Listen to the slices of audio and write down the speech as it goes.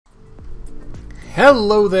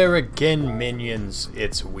Hello there again, minions.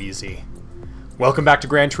 It's Wheezy. Welcome back to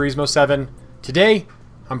Gran Turismo 7. Today,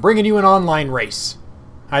 I'm bringing you an online race.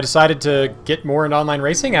 I decided to get more into online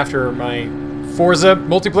racing after my Forza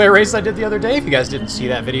multiplayer race I did the other day. If you guys didn't see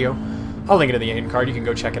that video, I'll link it in the end card. You can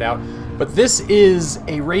go check it out. But this is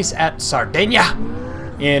a race at Sardinia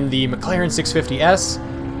in the McLaren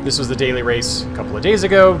 650S. This was the daily race a couple of days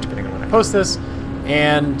ago, depending on when I post this.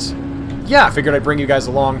 And yeah, I figured I'd bring you guys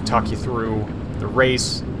along, talk you through the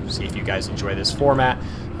race, see if you guys enjoy this format,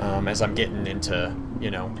 as I'm getting into,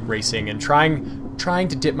 racing and trying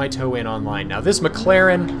to dip my toe in online. Now this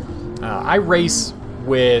McLaren, I race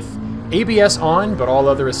with ABS on, but all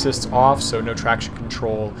other assists off, so no traction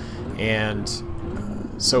control, and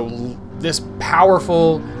so this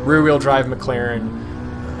powerful rear-wheel drive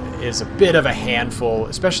McLaren is a bit of a handful,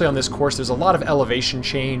 especially on this course. There's a lot of elevation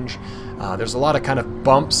change. There's a lot of kind of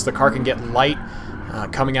bumps. The car can get light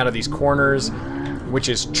coming out of these corners, which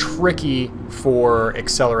is tricky for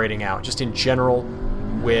accelerating out. Just in general,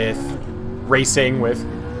 with racing, with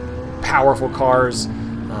powerful cars,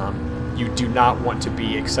 you do not want to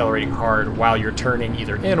be accelerating hard while you're turning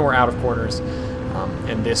either in or out of corners.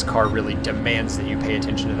 And this car really demands that you pay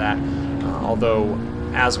attention to that. Although,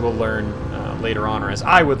 as we'll learn later on, or as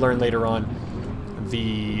I would learn later on,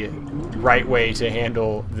 the right way to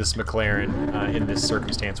handle this McLaren in this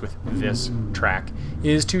circumstance with this track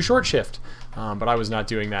is to short shift. But I was not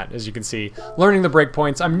doing that, as you can see. Learning the brake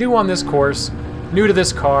points. I'm new on this course, new to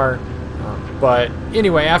this car. But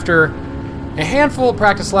anyway, after a handful of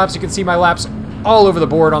practice laps, you can see my laps all over the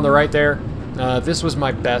board on the right there. This was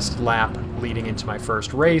my best lap leading into my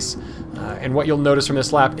first race. And what you'll notice from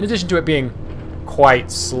this lap, in addition to it being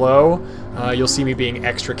quite slow, you'll see me being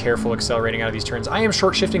extra careful accelerating out of these turns. I am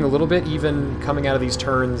short shifting a little bit, even coming out of these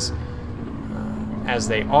turns as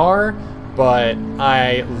they are, but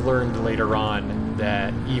I learned later on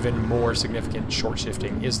that even more significant short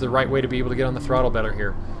shifting is the right way to be able to get on the throttle better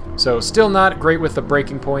here. So still not great with the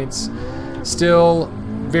braking points, still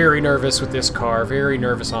very nervous with this car, very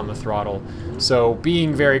nervous on the throttle, so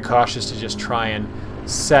being very cautious to just try and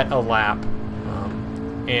set a lap.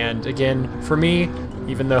 And again, for me,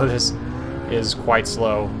 even though this is quite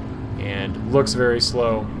slow and looks very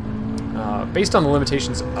slow, based on the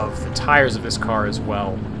limitations of the tires of this car as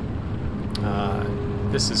well,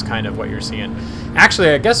 this is kind of what you're seeing.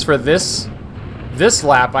 Actually, I guess for this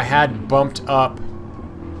lap, I had bumped up.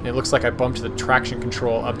 It looks like I bumped the traction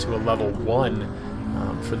control up to a level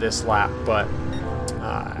 1 for this lap, but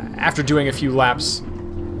after doing a few laps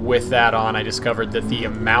with that on, I discovered that the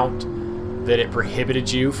amount that it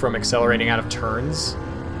prohibited you from accelerating out of turns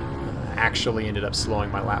actually ended up slowing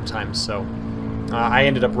my lap time. So I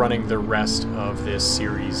ended up running the rest of this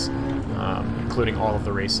series, including all of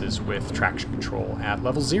the races, with traction control at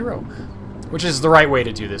level 0, which is the right way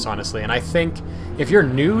to do this, honestly. And I think if you're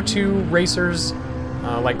new to racers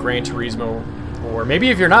like Gran Turismo, or maybe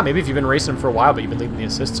if you're not, maybe if you've been racing them for a while but you've been leaving the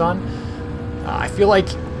assists on, I feel like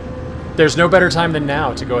there's no better time than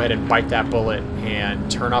now to go ahead and bite that bullet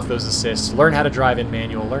and turn off those assists, learn how to drive in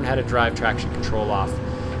manual, learn how to drive traction control off,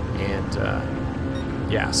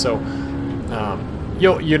 and yeah, so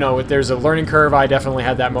there's a learning curve. I definitely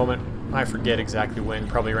had that moment. I forget exactly when,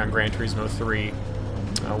 probably around Gran Turismo 3,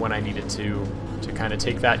 when I needed to kind of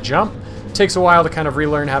take that jump. It takes a while to kind of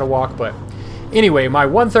relearn how to walk, but anyway, my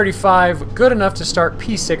 135, good enough to start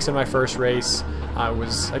P6 in my first race.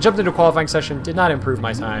 I jumped into a qualifying session, did not improve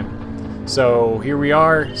my time. So here we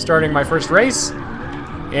are, starting my first race,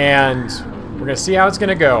 and we're going to see how it's going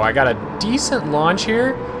to go. I got a decent launch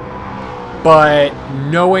here, but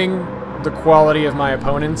knowing the quality of my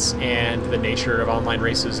opponents and the nature of online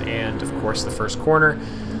races and, of course, the first corner,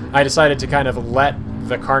 I decided to kind of let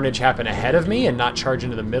the carnage happen ahead of me and not charge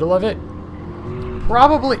into the middle of it.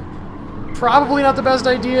 Probably not the best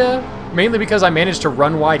idea, mainly because I managed to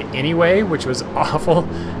run wide anyway, which was awful.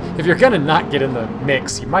 If you're gonna not get in the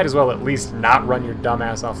mix, you might as well at least not run your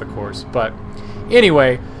dumbass off the course. But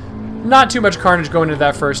anyway, not too much carnage going into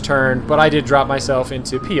that first turn, but I did drop myself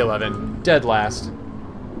into P11, dead last.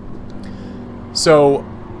 So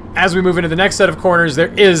as we move into the next set of corners,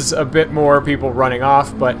 there is a bit more people running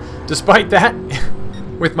off, but despite that,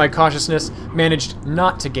 with my cautiousness, managed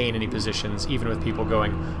not to gain any positions, even with people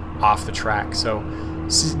going off the track. So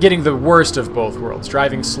getting the worst of both worlds,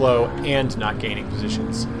 driving slow and not gaining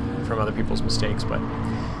positions from other people's mistakes. But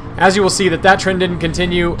as you will see, that trend didn't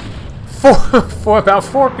continue. About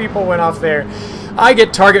four people went off there. I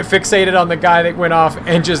get target fixated on the guy that went off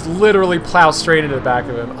and just literally plow straight into the back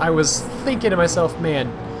of him. I was thinking to myself,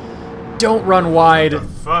 man, don't run wide. What the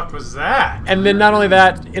fuck was that? And then not only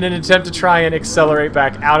that, in an attempt to try and accelerate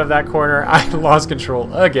back out of that corner, I lost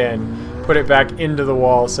control again. Put it back into the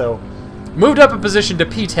wall, so moved up a position to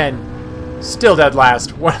P10. Still dead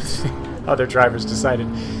last. One of the other drivers decided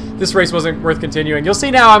this race wasn't worth continuing. You'll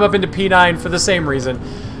see now I'm up into P9 for the same reason.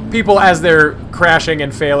 People, as they're crashing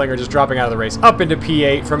and failing, are just dropping out of the race. Up into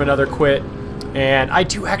P8 from another quit. And I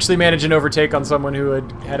do actually manage an overtake on someone who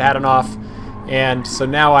had an off. And so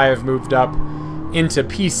now I have moved up into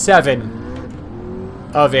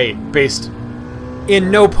P7 of 8, based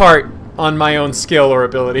in no part on my own skill or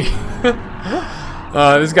ability.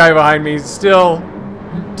 This guy behind me still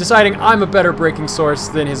deciding I'm a better braking source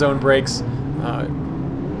than his own brakes.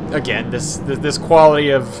 Again, this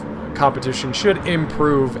quality of competition should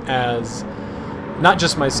improve as not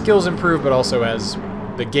just my skills improve, but also as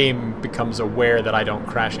the game becomes aware that I don't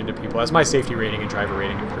crash into people. As my safety rating and driver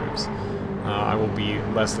rating improves, I will be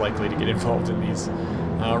less likely to get involved in these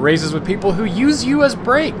races with people who use you as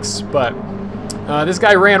brakes. But this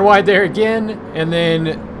guy ran wide there again, and then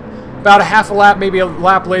about a half a lap, maybe a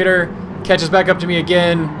lap later, catches back up to me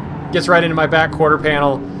again, gets right into my back quarter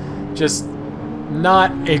panel. Just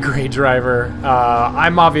not a great driver.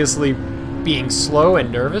 I'm obviously being slow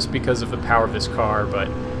and nervous because of the power of this car, but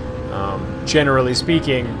generally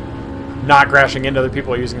speaking, not crashing into other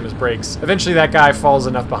people using them as brakes. Eventually that guy falls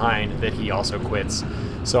enough behind that he also quits,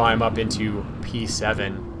 so I'm up into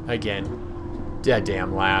P7 again. Dead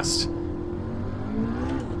damn last.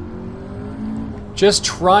 Just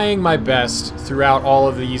trying my best throughout all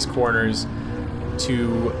of these corners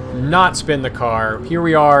to not spin the car. Here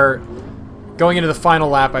we are going into the final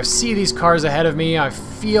lap. I see these cars ahead of me. I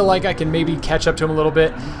feel like I can maybe catch up to them a little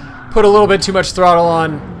bit. Put a little bit too much throttle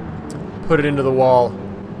on. Put it into the wall.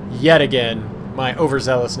 Yet again, my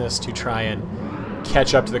overzealousness to try and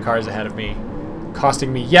catch up to the cars ahead of me,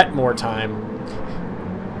 costing me yet more time.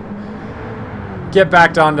 Get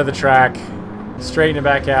back onto the track. Straighten it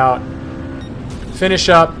back out. Finish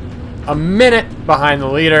up a minute behind the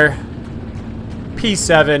leader.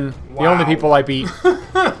 P7. Wow. The only people I beat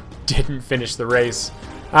didn't finish the race.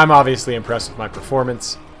 I'm obviously impressed with my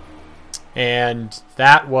performance. And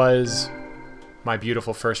that was my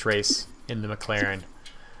beautiful first race in the McLaren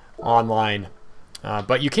online.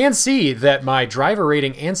 But you can see that my driver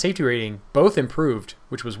rating and safety rating both improved,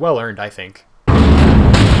 which was well earned, I think.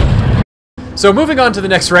 So moving on to the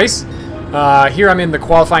next race. Here I'm in the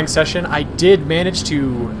qualifying session. I did manage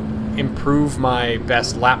to improve my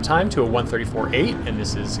best lap time to a 1:34.8, and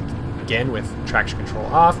this is again with traction control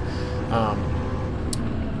off.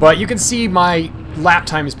 But you can see my lap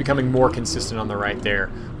time is becoming more consistent on the right there.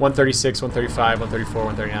 1:36, 1:35, 1:34,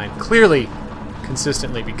 1:39. Clearly,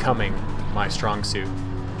 consistently becoming my strong suit.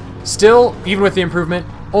 Still, even with the improvement,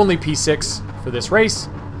 only P6 for this race.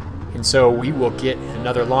 And so we will get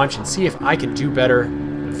another launch and see if I can do better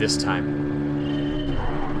this time.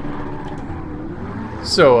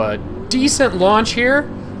 So a decent launch here.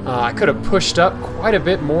 I could have pushed up quite a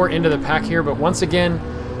bit more into the pack here, but once again,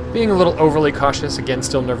 being a little overly cautious. Again,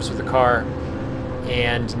 still nervous with the car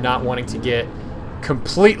and not wanting to get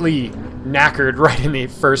completely knackered right in the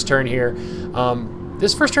first turn here.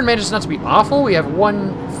 This first turn manages not to be awful. We have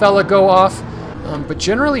one fella go off, but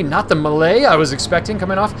generally not the melee I was expecting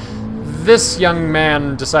coming off. This young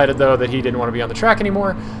man decided, though, that he didn't want to be on the track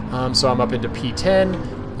anymore, so I'm up into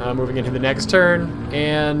P10, moving into the next turn,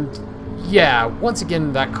 and yeah, once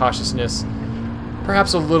again, that cautiousness,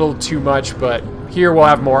 perhaps a little too much, but here we'll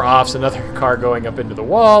have more offs, another car going up into the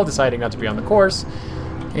wall, deciding not to be on the course,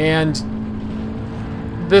 and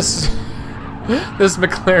this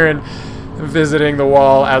McLaren visiting the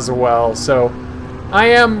wall as well. So I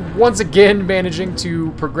am once again managing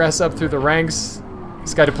to progress up through the ranks.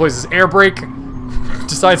 This guy deploys his air brake,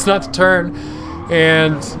 decides not to turn,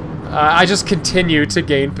 and I just continue to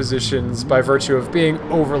gain positions by virtue of being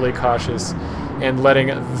overly cautious and letting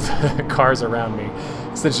the cars around me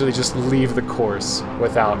essentially just leave the course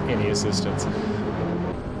without any assistance.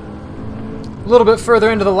 A little bit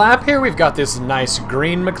further into the lap here, we've got this nice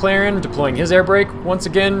green McLaren deploying his air brake, once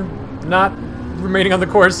again not remaining on the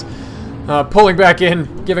course, pulling back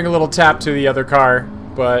in, giving a little tap to the other car,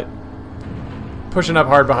 but pushing up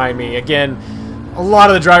hard behind me. Again, a lot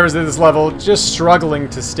of the drivers at this level just struggling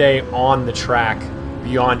to stay on the track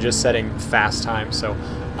beyond just setting fast times. So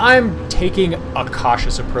I'm taking a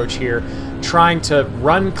cautious approach here, trying to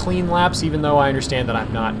run clean laps, even though I understand that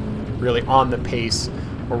I'm not really on the pace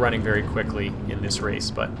or running very quickly in this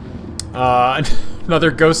race. But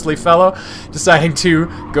another ghostly fellow deciding to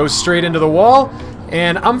go straight into the wall,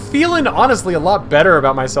 and I'm feeling honestly a lot better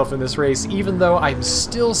about myself in this race, even though I'm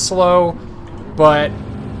still slow. But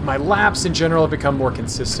my laps in general have become more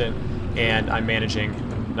consistent, and I'm managing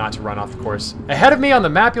not to run off the course. Ahead of me on the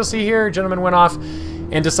map, you'll see here, a gentleman went off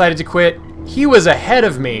and decided to quit. He was ahead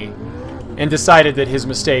of me and decided that his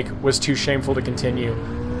mistake was too shameful to continue.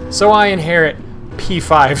 So I inherit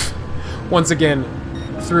P5 once again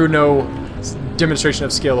through no demonstration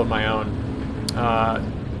of skill of my own.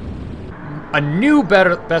 A new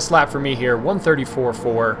best lap for me here,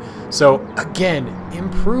 134.4. So again,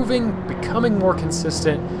 improving, becoming more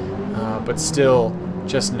consistent, but still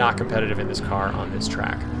just not competitive in this car on this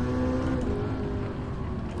track.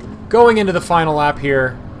 Going into the final lap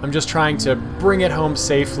here, I'm just trying to bring it home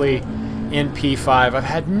safely in P5. I've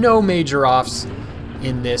had no major offs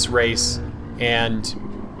in this race and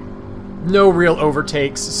no real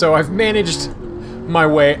overtakes, so I've managed my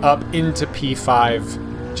way up into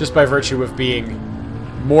P5 just by virtue of being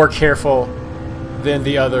more careful than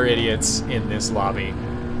the other idiots in this lobby.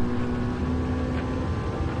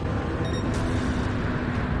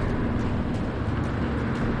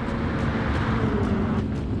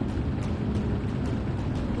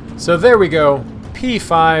 So there we go,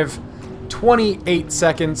 P5, 28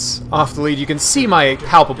 seconds off the lead. You can see my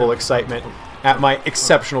palpable excitement at my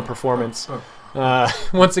exceptional performance.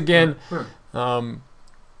 Once again,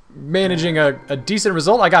 managing a decent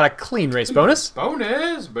result. I got a clean race bonus.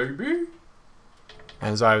 Bonus, baby!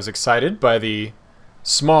 As I was excited by the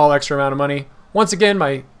small extra amount of money. Once again,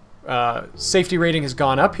 my safety rating has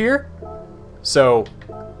gone up here. So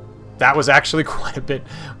that was actually quite a bit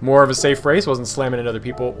more of a safe race. Wasn't slamming into other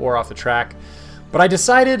people or off the track. But I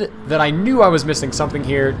decided that I knew I was missing something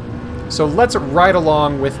here. So let's ride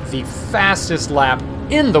along with the fastest lap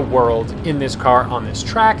in the world in this car on this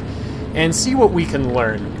track and see what we can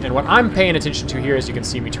learn. And what I'm paying attention to here, as you can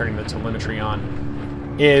see me turning the telemetry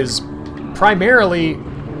on, is primarily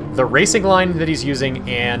the racing line that he's using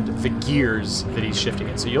and the gears that he's shifting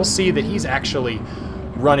in. So you'll see that he's actually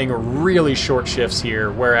running really short shifts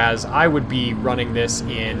here, whereas I would be running this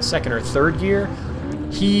in second or third gear.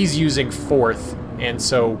 He's using fourth, and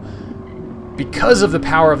so because of the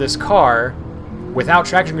power of this car, without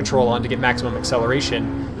traction control on to get maximum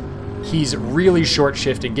acceleration, he's really short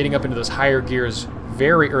shifting, getting up into those higher gears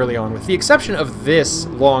very early on, with the exception of this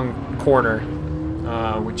long corner,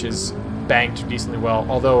 which is banked decently well,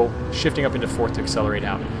 although shifting up into fourth to accelerate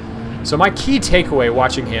out. So my key takeaway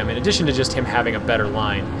watching him, in addition to just him having a better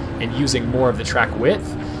line and using more of the track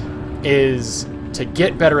width, is to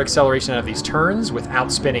get better acceleration out of these turns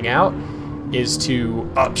without spinning out, is to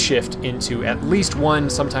upshift into at least one,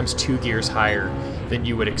 sometimes two gears higher than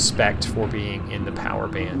you would expect for being in the power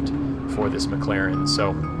band for this McLaren.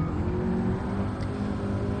 So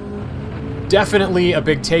definitely a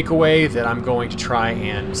big takeaway that I'm going to try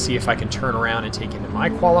and see if I can turn around and take into my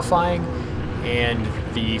qualifying and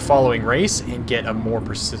the following race and get a more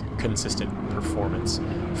consistent performance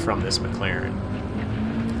from this McLaren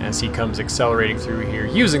as he comes accelerating through here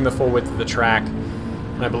using the full width of the track.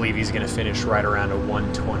 And I believe he's going to finish right around a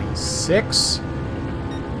 126.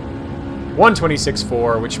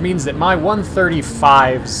 126.4, which means that my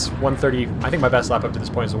 135's, 130, I think my best lap up to this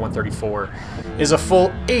point is a 134, is a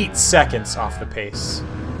full 8 seconds off the pace.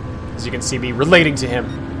 As you can see me relating to him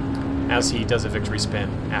as he does a victory spin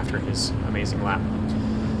after his amazing lap.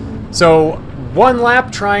 So one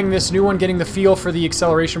lap trying this new one, getting the feel for the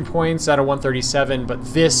acceleration points at a 137, but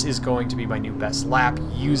this is going to be my new best lap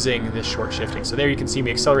using this short shifting. So there you can see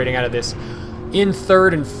me accelerating out of this in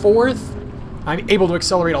third and fourth. I'm able to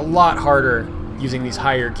accelerate a lot harder using these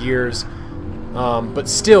higher gears, but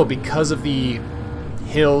still, because of the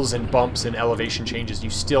hills and bumps and elevation changes, you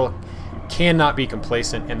still cannot be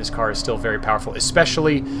complacent, and this car is still very powerful,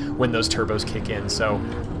 especially when those turbos kick in. So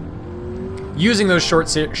using those short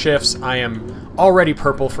shifts, I am already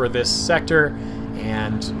purple for this sector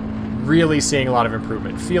and really seeing a lot of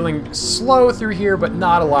improvement. Feeling slow through here, but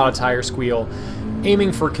not a lot of tire squeal.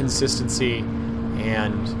 Aiming for consistency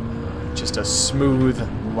and just a smooth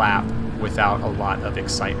lap without a lot of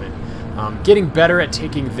excitement. Getting better at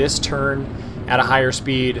taking this turn at a higher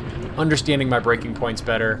speed, understanding my braking points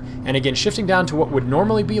better, and again shifting down to what would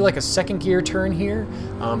normally be like a second gear turn here,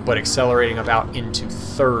 but accelerating about into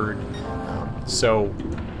third. So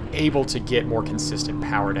able to get more consistent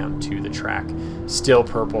power down to the track. Still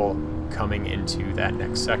purple coming into that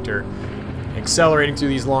next sector. Accelerating through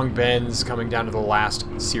these long bends, coming down to the last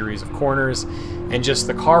series of corners, and just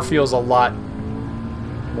the car feels a lot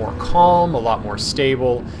more calm, a lot more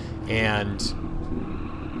stable, and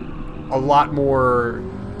a lot more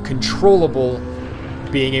controllable,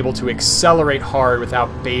 being able to accelerate hard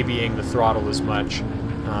without babying the throttle as much,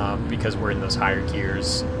 because we're in those higher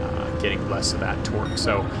gears, getting less of that torque.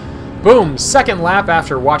 So Boom, second lap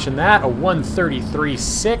after watching that, a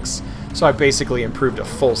 1:33.6. So I basically improved a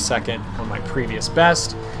full second on my previous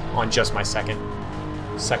best on just my second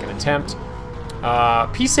attempt.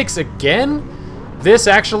 P6 again. This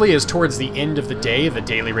actually is towards the end of the day. The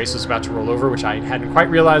daily race was about to roll over, which I hadn't quite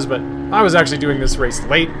realized, but I was actually doing this race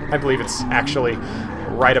late. I believe it's actually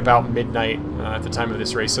right about midnight at the time of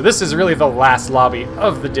this race. So this is really the last lobby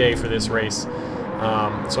of the day for this race.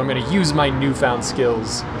 So I'm going to use my newfound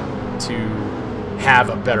skills to have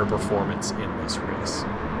a better performance in this race.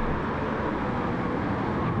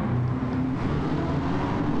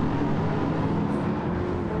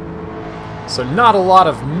 So not a lot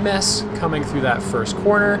of mess coming through that first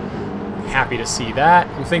corner. Happy to see that.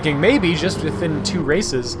 I'm thinking maybe just within 2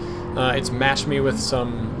 races, it's matched me with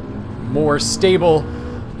some more stable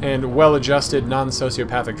and well-adjusted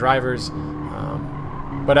non-sociopathic drivers.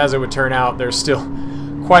 But as it would turn out, there's still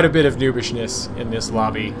quite a bit of noobishness in this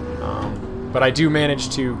lobby. But I do manage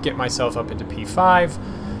to get myself up into P5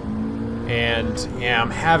 and am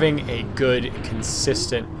having a good,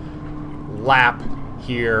 consistent lap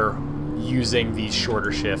here using these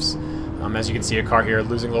shorter shifts. As you can see, a car here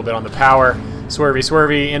losing a little bit on the power. Swervy,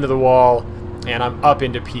 swervy, into the wall, and I'm up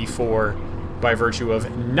into P4 by virtue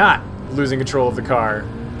of not losing control of the car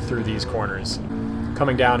through these corners.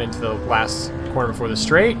 Coming down into the last corner before the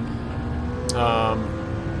straight.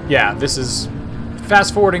 Yeah, this is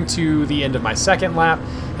fast forwarding to the end of my second lap,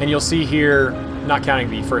 and you'll see here, not counting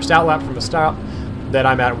the first out lap from the stop, that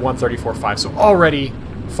I'm at 1:34.5, so already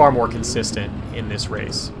far more consistent in this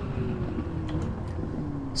race.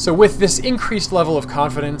 So with this increased level of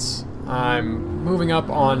confidence, I'm moving up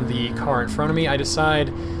on the car in front of me. I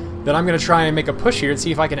decide that I'm going to try and make a push here and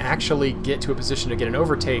see if I can actually get to a position to get an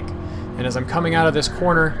overtake. And as I'm coming out of this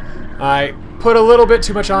corner, I put a little bit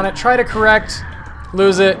too much on it, try to correct,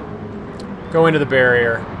 lose it, go into the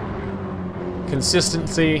barrier.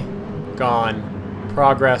 Consistency, gone.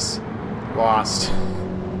 Progress, lost.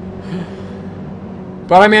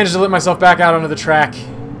 But I managed to let myself back out onto the track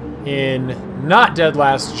in not dead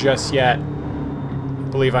last just yet. I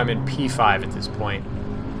believe I'm in P5 at this point.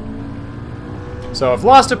 So I've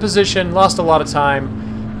lost a position, lost a lot of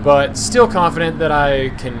time, but still confident that I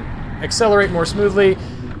can accelerate more smoothly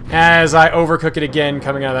as I overcook it again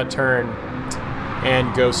coming out of that turn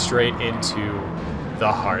and go straight into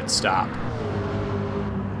the hard stop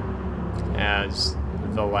as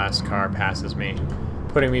the last car passes me,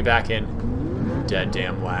 putting me back in dead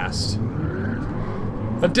damn last.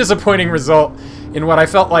 A disappointing result in what I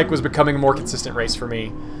felt like was becoming a more consistent race for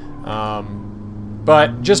me.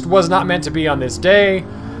 But just was not meant to be on this day.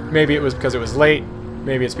 Maybe it was because it was late.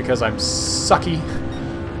 Maybe it's because I'm sucky.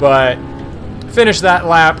 But finished that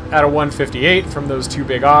lap at a 1:58 from those 2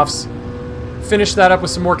 big offs. Finished that up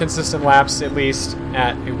with some more consistent laps, at least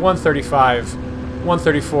at a 1:35,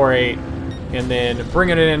 1:34.8, and then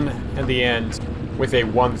bringing it in at the end with a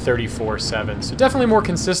 1:34.7. So definitely more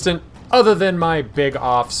consistent, other than my big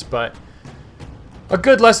offs, but a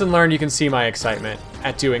good lesson learned. You can see my excitement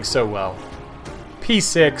at doing so well.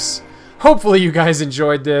 P6. Hopefully you guys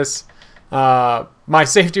enjoyed this. My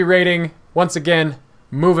safety rating, once again,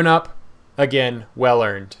 moving up. Again, well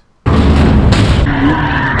earned.